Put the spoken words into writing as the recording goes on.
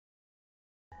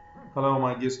Hello,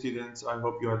 my dear students. I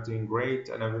hope you are doing great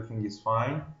and everything is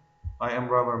fine. I am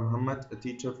Rabar Muhammad, a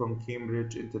teacher from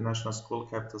Cambridge International School,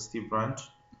 Capital City branch.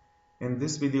 In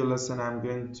this video lesson, I'm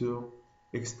going to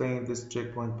explain this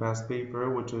checkpoint past paper,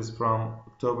 which is from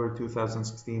October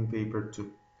 2016, paper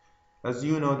 2. As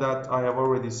you know that I have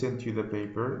already sent you the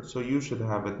paper, so you should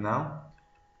have it now.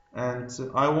 And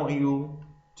I want you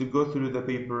to go through the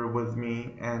paper with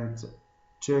me and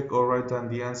check or write down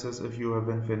the answers if you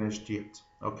haven't finished yet.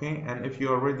 Okay, and if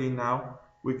you are ready now,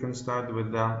 we can start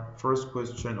with the first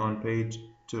question on page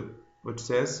 2, which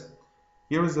says,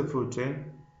 here is the food chain.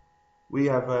 We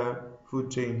have a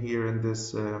food chain here in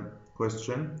this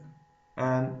question,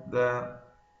 and the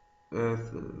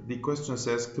question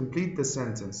says complete the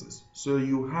sentences. So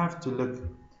you have to look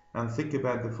and think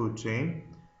about the food chain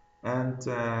and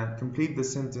complete the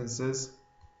sentences.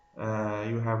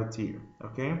 You have it here.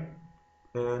 Okay.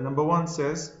 Number 1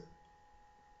 says,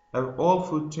 all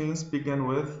food chains begin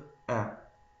with a.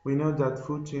 We know that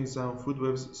food chains and food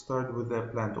webs start with a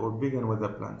plant or begin with a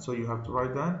plant. So you have to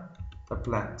write down a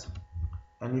plant.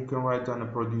 And you can write down a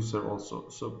producer also.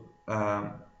 So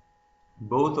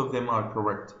both of them are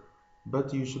correct.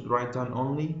 But you should write down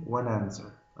only one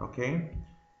answer. Okay.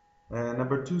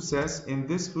 Number 2 says, in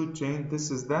this food chain,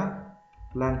 this is the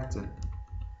plankton.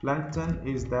 Plankton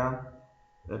is the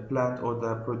plant or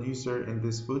the producer in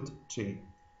this food chain.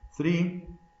 3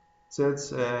 says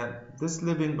this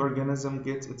living organism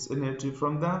gets its energy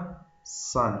from the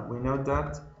sun. We know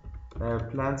that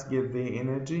plants get their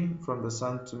energy from the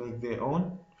sun to make their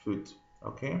own food.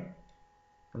 Okay,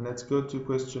 and let's go to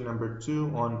question number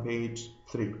 2 on page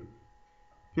 3.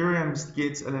 Here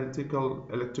investigates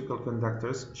electrical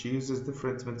conductors. She uses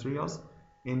different materials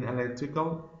in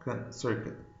electrical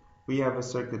circuit. We have a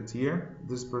circuit here.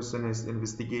 This person is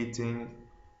investigating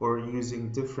or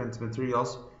using different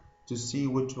materials to see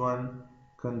which one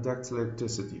conducts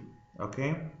electricity.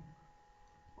 Okay.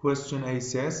 Question A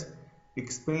says,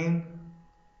 explain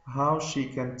how she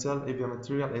can tell if a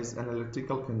material is an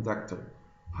electrical conductor.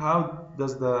 How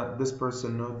does this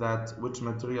person know that which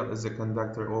material is a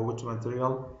conductor or which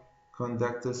material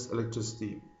conducts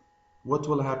electricity? What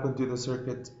will happen to the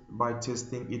circuit by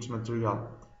testing each material?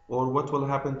 Or what will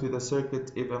happen to the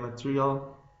circuit if a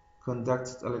material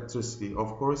conducts electricity?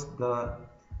 Of course, the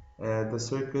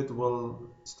circuit will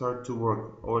start to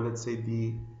work, or let's say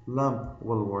the lamp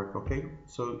will work. Okay,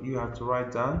 so you have to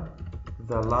write down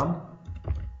the lamp,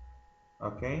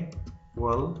 okay,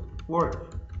 will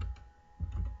work.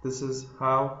 This is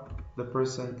how the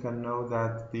person can know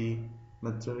that the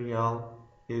material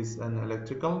is an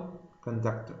electrical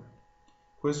conductor.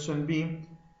 Question B,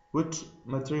 which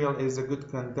material is a good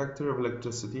conductor of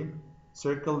electricity?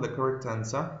 Circle the correct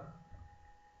answer.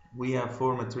 We have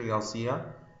 4 materials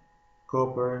here: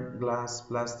 copper, glass,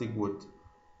 plastic, wood.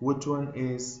 Which one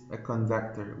is a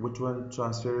conductor? Which one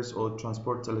transfers or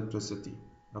transports electricity?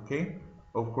 Okay,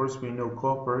 of course we know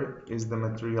copper is the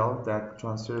material that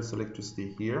transfers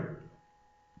electricity here.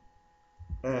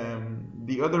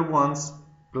 The other ones,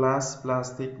 glass,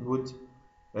 plastic, wood,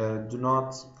 do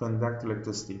not conduct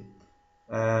electricity.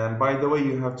 By the way,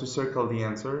 you have to circle the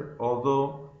answer,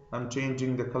 although I'm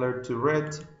changing the color to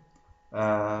red,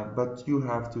 but you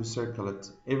have to circle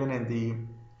it. Even in the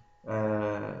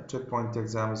checkpoint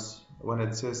exams, when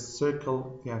it says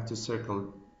circle, you have to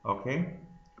circle. Okay.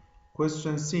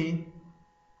 Question C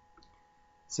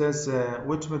says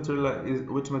which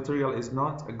material is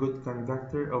not a good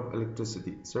conductor of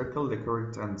electricity? Circle the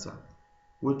correct answer.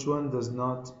 Which one does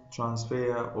not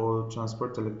transfer or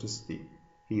transport electricity?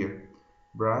 Here,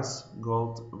 brass,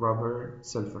 gold, rubber,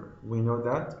 silver. We know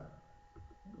that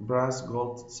brass,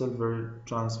 gold, silver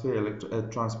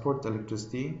transport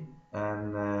electricity,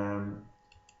 and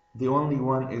the only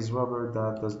one is rubber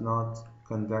that does not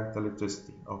conduct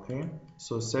electricity. Okay,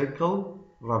 so circle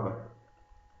rubber.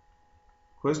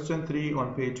 Question 3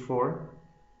 on page 4.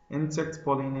 Insects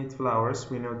pollinate flowers.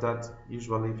 We know that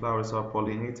usually flowers are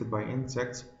pollinated by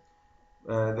insects.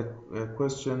 The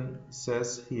question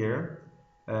says here,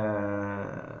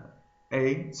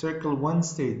 A, circle one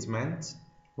statement,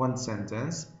 one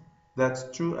sentence that's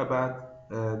true about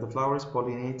the flowers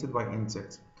pollinated by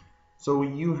insects. So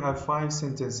you have 5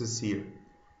 sentences here.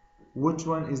 Which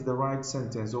one is the right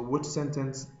sentence, or which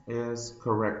sentence is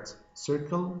correct?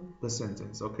 Circle the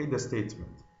sentence, okay, the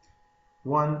statement.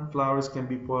 1, flowers can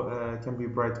be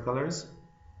bright colors.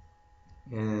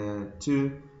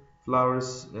 2,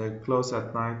 flowers close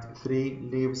at night. 3,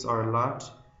 leaves are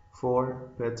large. 4,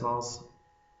 petals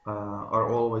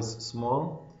are always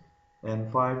small.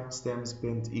 And 5, stems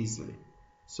bend easily.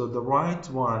 So the right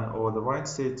one, or the right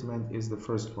statement, is the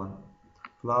first one.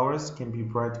 Flowers can be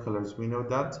bright colors. We know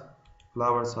that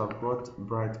flowers have got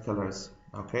bright colors.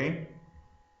 Okay,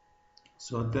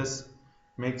 so this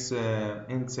makes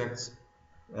insects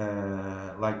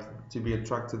like to be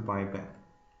attracted by them.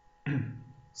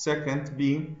 Second,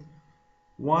 B,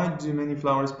 why do many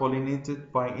flowers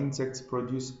pollinated by insects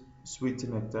produce sweet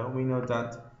nectar? We know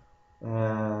that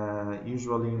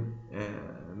usually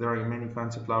there are many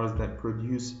kinds of flowers that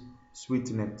produce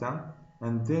sweet nectar,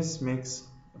 and this makes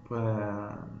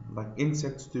like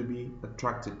insects to be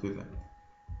attracted to them.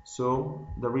 So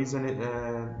the reason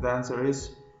the answer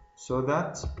is so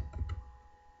that,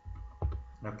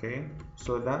 okay,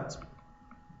 so that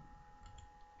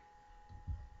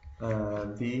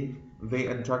they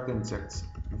attract insects.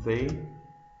 They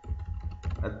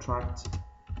attract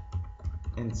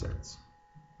insects.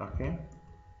 Okay,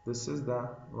 this is the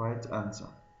right answer.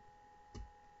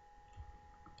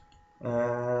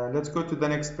 Let's go to the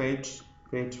next page,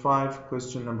 page 5,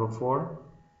 question number 4.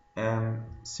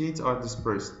 Seeds are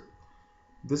dispersed.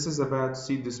 This is about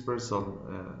seed dispersal,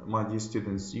 my dear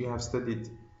students. You have studied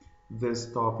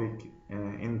this topic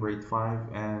in grade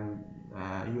 5, and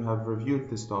you have reviewed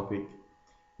this topic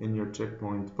in your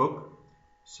checkpoint book.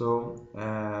 So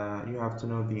you have to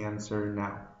know the answer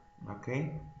now.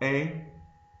 Okay, A,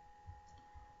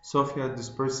 Sophia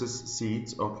disperses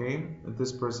seeds. Okay,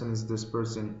 this person is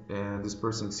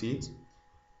dispersing seeds,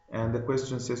 and the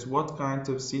question says, what kind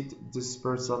of seed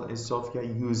dispersal is Sophia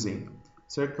using?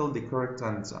 Circle the correct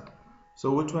answer.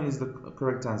 So which one is the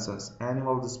correct answers?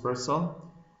 Animal dispersal,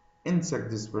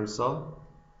 insect dispersal,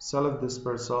 self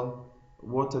dispersal,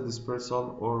 water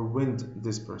dispersal, or wind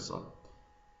dispersal?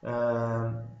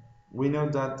 We know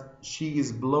that she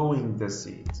is blowing the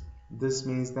seed. This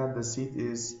means that the seed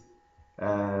is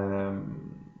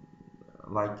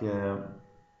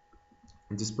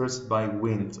dispersed by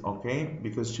wind, okay,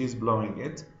 because she's blowing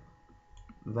it.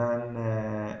 Then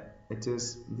it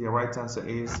is the right answer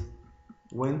is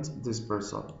wind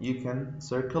dispersal. You can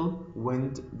circle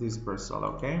wind dispersal.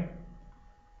 Okay,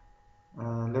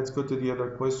 let's go to the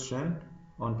other question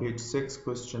on page 6.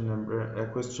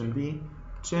 Question B,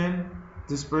 Chen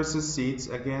disperses seeds.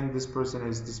 Again, this person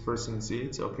is dispersing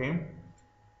seeds. Okay,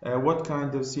 what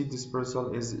kind of seed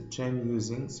dispersal is Chen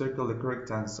using? Circle the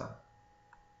correct answer.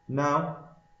 Now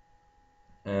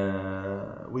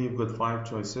we've got 5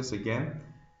 choices again: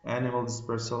 animal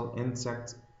dispersal,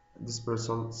 insect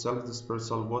dispersal, self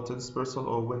dispersal, water dispersal,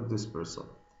 or wind dispersal.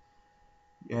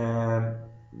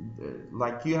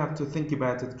 Like you have to think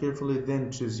about it carefully,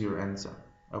 then choose your answer.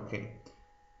 Okay,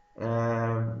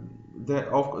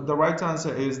 the right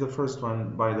answer is the first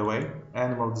one, by the way,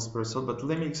 animal dispersal, but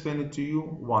let me explain it to you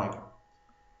why.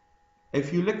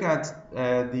 If you look at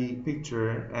the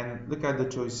picture and look at the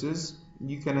choices,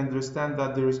 you can understand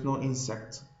that there is no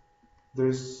insect.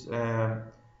 There's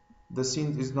the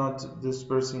seed is not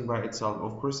dispersing by itself.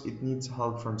 Of course, it needs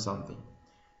help from something.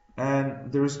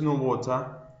 And there is no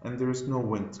water and there is no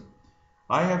wind.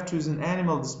 I have chosen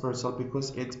animal dispersal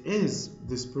because it is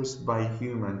dispersed by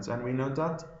humans, and we know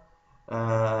that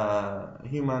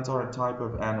humans are a type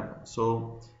of animal.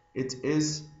 So it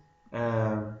is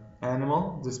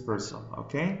animal dispersal.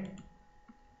 Okay,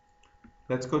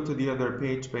 let's go to the other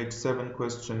page, page 7,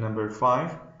 question number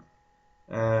 5.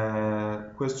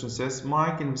 Question says,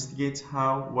 Mike investigates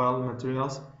how well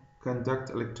materials conduct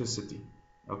electricity.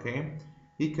 Okay,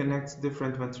 he connects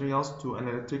different materials to an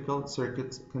electrical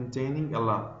circuit containing a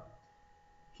lamp.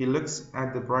 He looks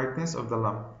at the brightness of the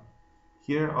lamp.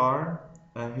 Here are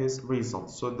his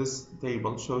results. So this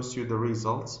table shows you the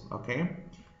results. Okay,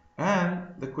 and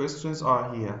the questions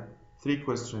are here. 3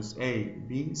 questions, A,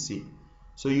 B, C.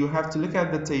 So you have to look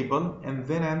at the table and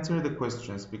then answer the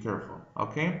questions. Be careful.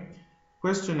 Okay,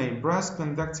 question A, brass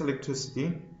conducts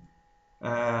electricity.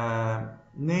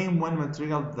 Name one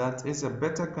material that is a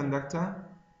better conductor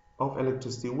of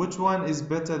electricity. Which one is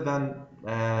better than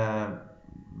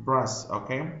brass?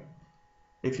 Okay,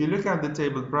 if you look at the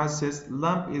table, brass says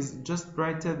lamp is just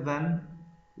brighter than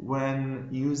when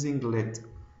using lead.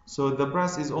 So the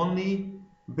brass is only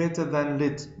better than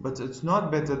lead, but it's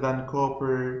not better than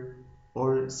copper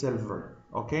or silver.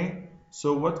 Okay,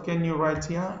 so what can you write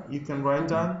here? You can write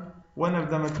down one of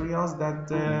the materials that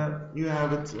you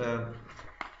have it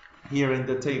here in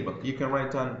the table. You can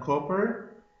write down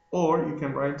copper, or you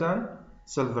can write down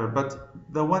silver, but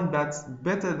the one that's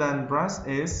better than brass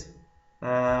is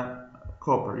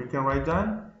copper. You can write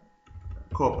down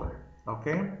copper.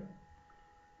 Okay,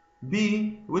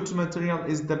 B, which material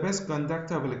is the best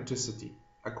conductor of electricity?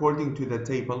 According to the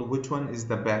table, which one is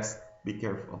the best? Be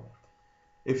careful.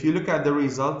 If you look at the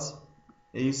results,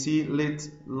 you see lead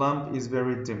lamp is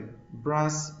very dim,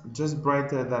 brass just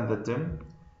brighter than the dim,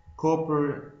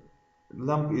 copper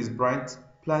lamp is bright,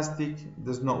 plastic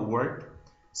does not work.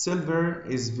 Silver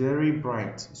is very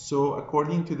bright. So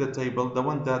according to the table, the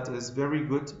one that is very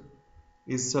good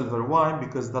is silver. Why?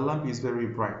 Because the lamp is very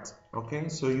bright. Okay,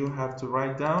 so you have to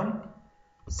write down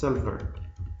silver.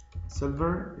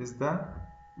 Silver is the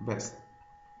best.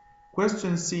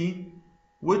 Question C.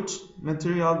 Which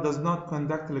material does not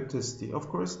conduct electricity? Of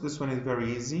course, this one is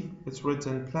very easy. It's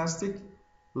written plastic.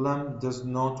 Lamp does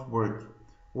not work.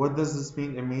 What does this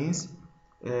mean? It means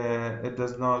it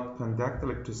does not conduct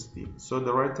electricity. So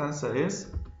the right answer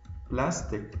is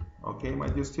plastic. Okay, my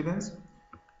dear students.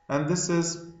 And this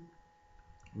is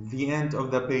the end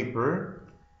of the paper.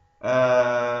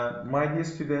 My dear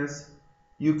students,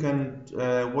 you can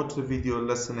watch the video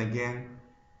lesson again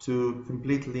to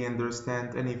completely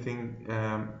understand anything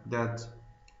that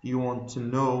you want to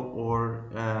know or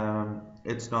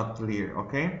it's not clear.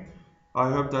 Okay,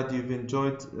 I hope that you've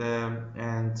enjoyed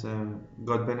and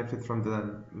got benefit from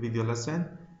the video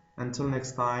lesson. Until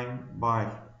next time,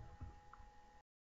 bye.